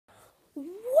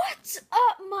What's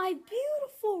up, my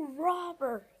beautiful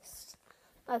robbers?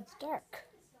 It's dark.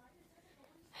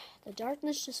 The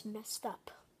darkness just messed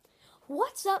up.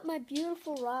 What's up, my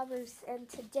beautiful robbers? And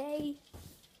today,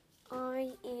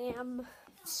 I am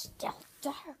still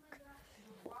dark.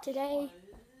 Today,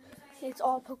 it's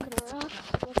all Pocono Rock.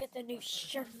 Look at the new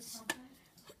shirts.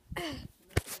 Look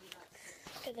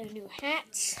at the new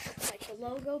hats. Like the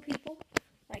logo, people.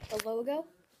 Like the logo.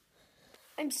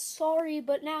 I'm sorry,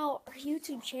 but now our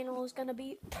YouTube channel is going to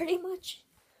be pretty much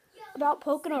about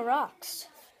Pocono Rocks.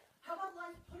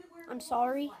 I'm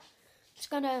sorry. It's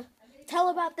going to tell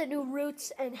about the new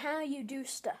routes and how you do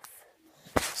stuff.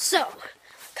 So,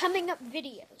 coming up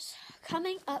videos.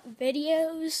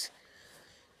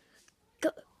 Go.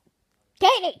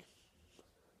 Katie!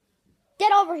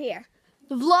 Get over here.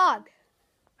 The vlog.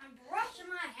 I'm brushing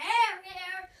my hair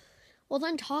here. Well,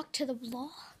 then talk to the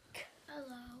vlog.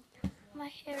 Hello. My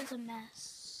hair's a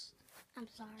mess. I'm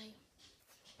sorry.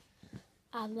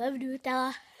 I love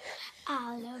Nutella.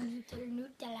 I love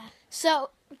Nutella. So,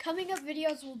 coming up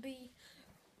videos will be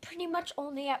pretty much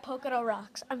only at Pocono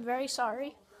Rocks. I'm very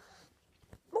sorry.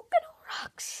 Pocono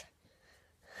Rocks.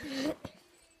 Coming.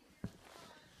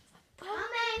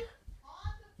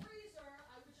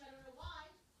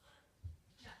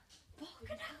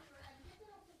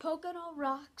 Pocono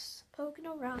Rocks.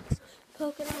 Pocono Rocks.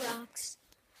 Pocono Rocks.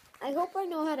 I hope I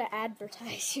know how to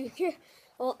advertise you here.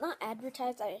 Well, not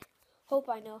advertise. I hope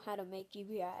I know how to make you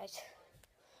guys.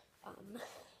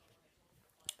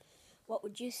 What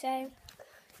would you say?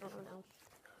 I don't know.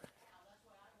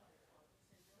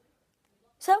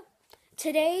 So,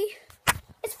 today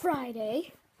is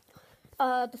Friday.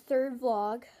 The third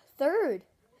vlog. The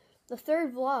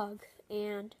third vlog.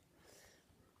 And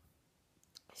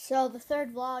so the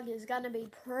third vlog is going to be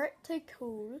pretty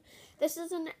cool. This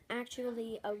isn't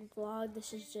actually a vlog.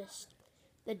 This is just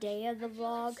the day of the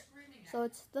vlog. So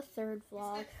it's the third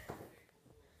vlog.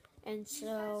 And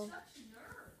so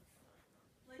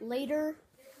later,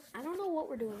 I don't know what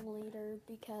we're doing later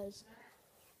because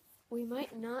we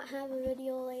might not have a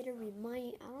video later. We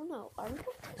might, I don't know. Are we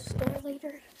going to the store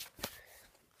later?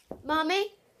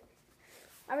 Mommy?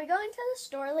 Are we going to the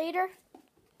store later?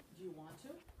 Do you want to?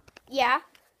 Yeah.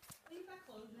 You got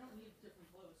clothes. You don't need different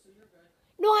clothes, so you're good.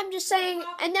 No, I'm just saying,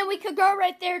 and then we could go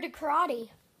right there to karate.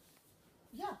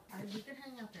 Yeah, we can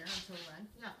hang out there until then.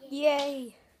 Yeah.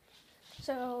 Yay.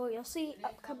 So, you'll see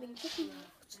upcoming videos.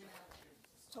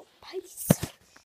 So, peace.